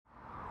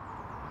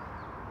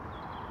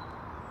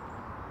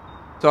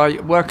So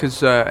I work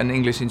as an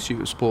English Institute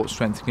of Sport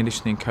Strength and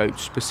Conditioning coach,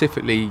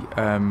 specifically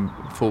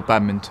for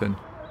badminton.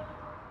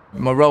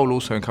 My role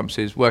also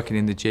encompasses working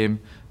in the gym,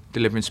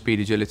 delivering speed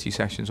agility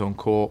sessions on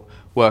court,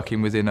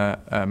 working within a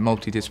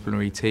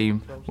multidisciplinary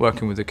team,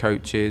 working with the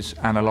coaches,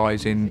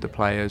 analysing the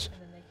players.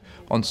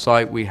 On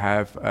site we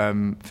have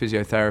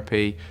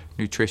physiotherapy,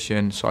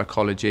 nutrition,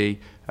 psychology,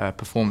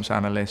 performance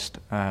analyst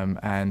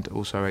and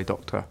also a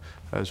doctor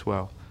as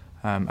well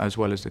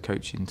as the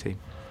coaching team.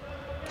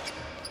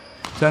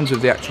 In terms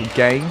of the actual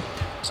game,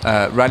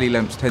 rally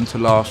lengths tend to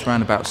last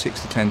around about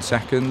 6 to 10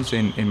 seconds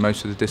in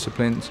most of the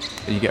disciplines,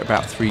 and you get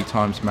about 3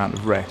 times the amount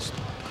of rest.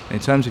 And in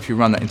terms of if you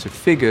run that into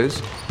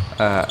figures,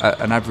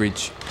 an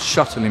average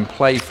shuttle in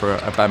play for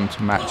a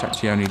badminton match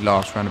actually only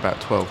lasts around about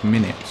 12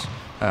 minutes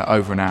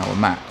over an hour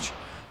match.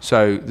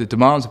 So the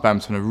demands of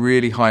badminton are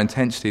really high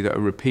intensity that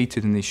are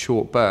repeated in these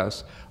short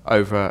bursts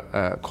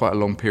over quite a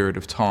long period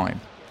of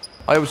time.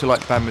 I also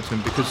like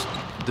badminton because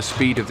the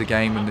speed of the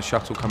game and the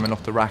shuttle coming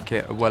off the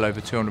racket are well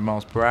over 200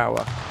 miles per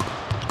hour.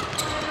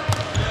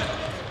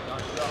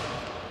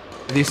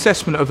 The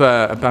assessment of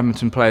a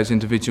badminton player's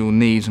individual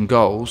needs and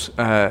goals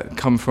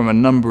come from a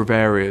number of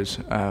areas.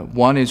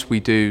 One is we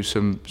do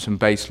some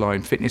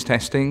baseline fitness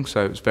testing,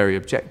 so it's very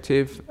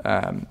objective.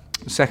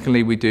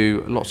 Secondly, we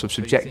do lots of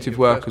subjective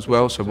work as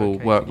well, so we'll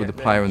work with the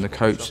player and the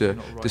coach to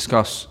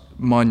discuss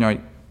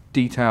minute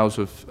details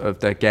of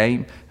their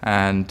game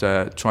and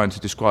trying to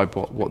describe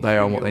what they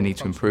are and what they need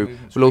to improve.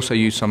 We'll also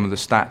use some of the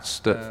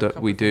stats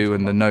that we do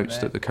and the notes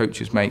that the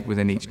coaches make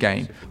within each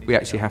game. We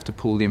actually have to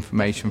pull the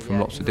information from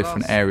lots of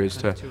different areas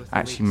to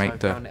actually make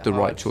the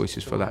right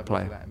choices for that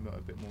player.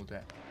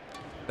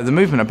 The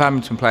movement a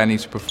badminton player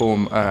needs to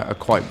perform are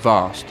quite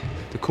vast.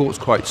 The court's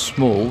quite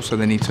small, so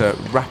they need to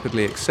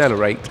rapidly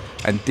accelerate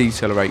and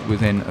decelerate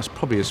within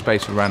probably a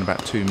space of around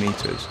about 2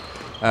 metres.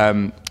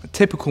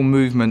 Typical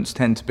movements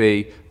tend to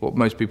be what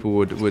most people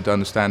would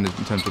understand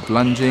in terms of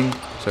lunging,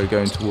 so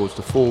going towards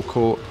the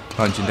forecourt,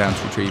 lunging down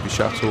to retrieve a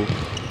shuttle,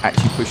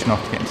 actually pushing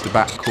off to get into the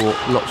backcourt,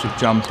 lots of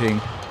jumping,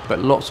 but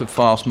lots of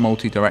fast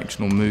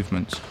multi-directional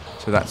movements.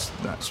 So that's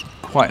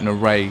quite an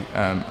array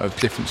of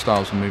different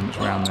styles of movements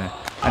around there,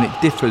 and it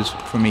differs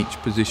from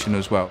each position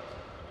as well.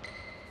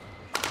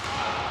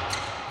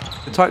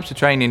 The types of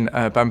training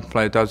a badminton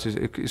player does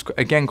is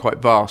again quite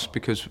vast,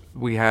 because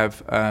we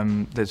have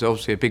there's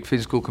obviously a big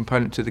physical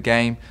component to the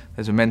game,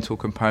 there's a mental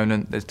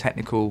component, there's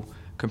technical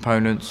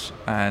components,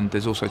 and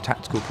there's also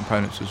tactical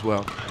components as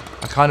well.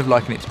 I kind of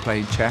liken it to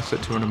playing chess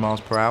at 200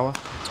 miles per hour.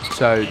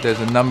 So there's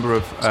a number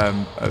of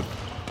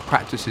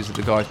practices that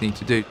the guys need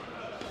to do.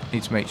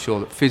 Need to make sure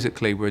that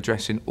physically we're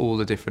addressing all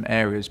the different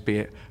areas, be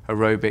it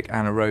aerobic,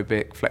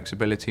 anaerobic,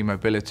 flexibility,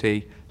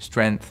 mobility,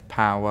 strength,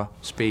 power,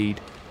 speed,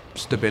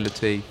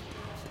 stability,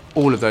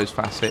 all of those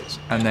facets,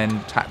 and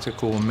then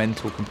tactical and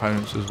mental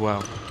components as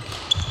well.